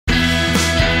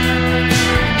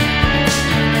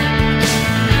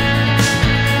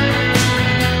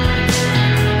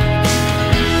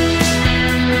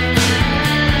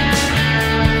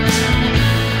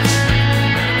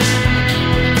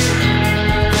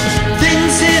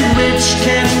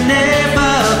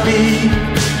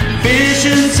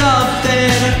visions of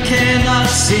that I cannot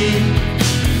see.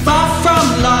 Far from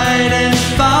light and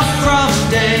far from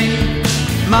day,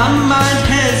 my mind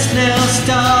has now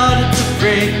started to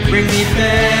break. Bring me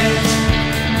back,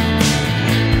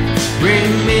 bring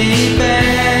me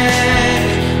back.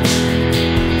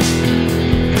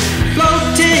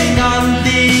 Floating on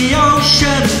the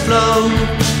ocean flow,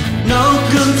 no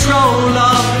control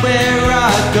of where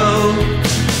I go.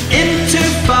 In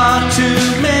too far to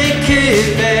make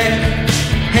it back,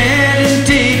 heading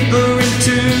deeper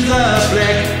into the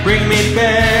black. Bring me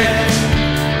back,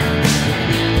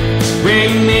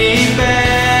 bring me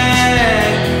back,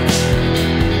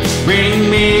 bring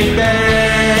me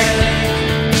back,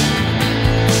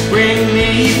 bring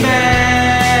me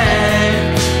back.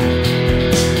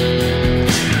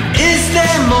 Is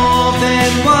there more than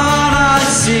what I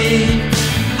see?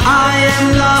 I am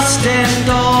lost and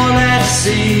all at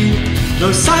sea.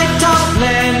 No sight of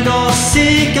land or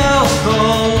seagull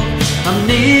call. I'm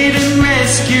needing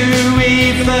rescue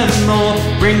even more.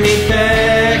 Bring me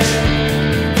back,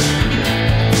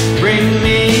 bring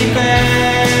me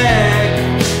back,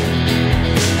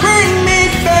 bring me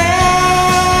back,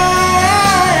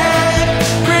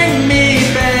 bring me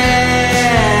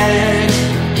back.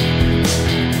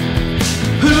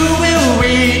 Who will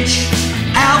reach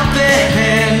out their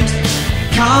hand,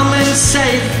 come and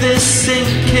save this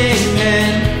sinking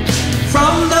man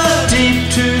from the deep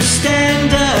to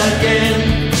stand again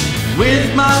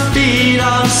with my feet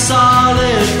on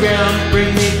solid ground?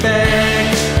 Bring me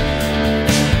back,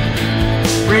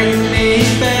 bring me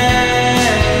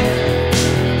back,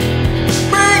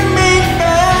 bring me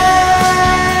back,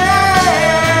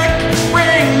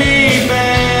 bring me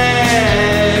back,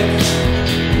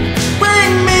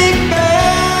 bring me back,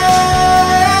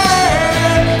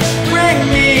 bring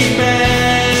me back.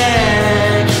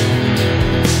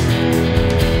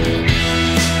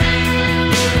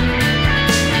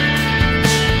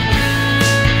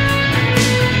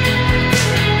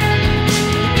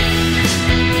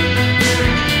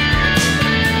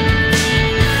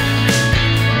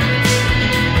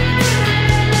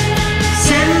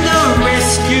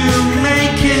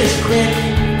 Make it quick,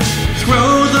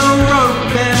 throw the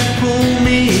rope and pull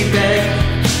me back.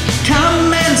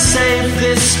 Come and save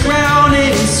this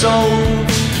drowning soul,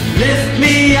 lift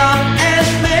me up and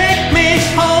make me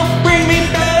whole. Bring me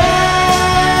back,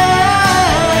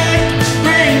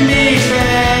 bring me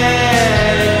back,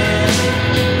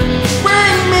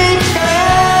 bring me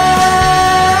back,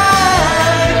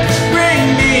 bring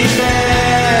me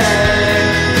back,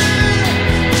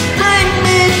 bring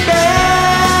me back,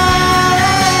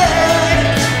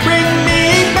 bring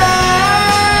me back,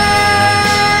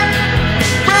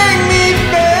 bring me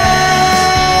back,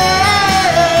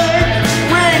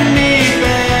 bring me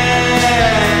back,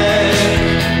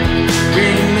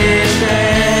 bring me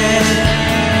back,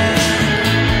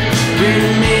 bring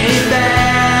me back.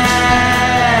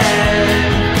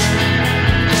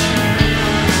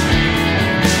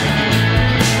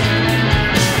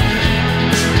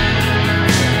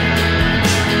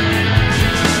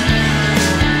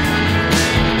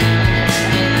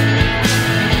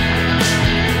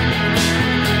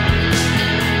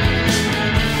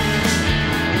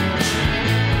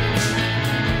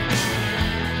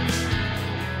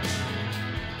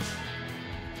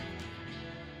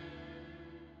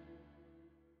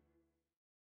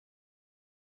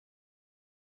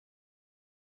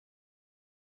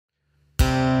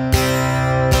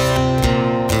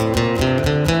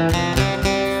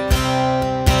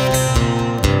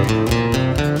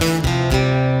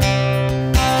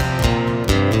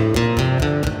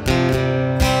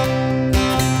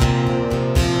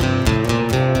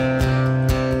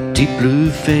 Deep blue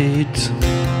fades,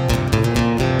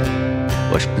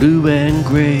 wash blue and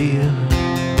grey,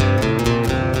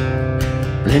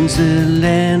 blends the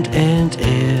land and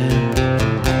air.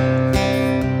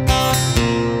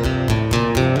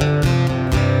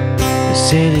 The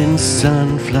setting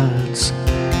sun floods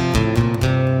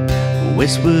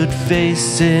westward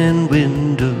facing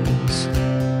windows,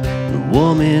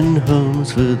 warming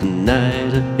homes for the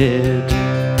night ahead.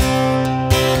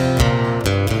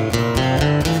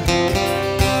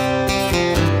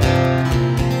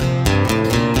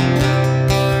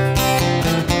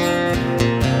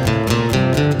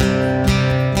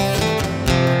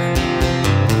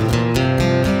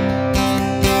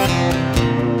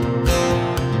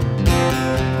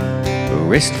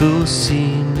 Restful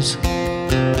scenes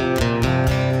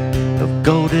of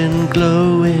golden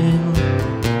glowing,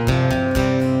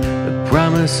 a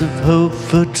promise of hope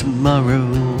for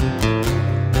tomorrow.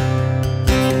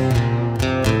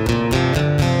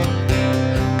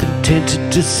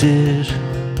 contented to sit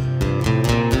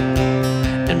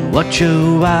and watch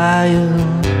a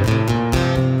while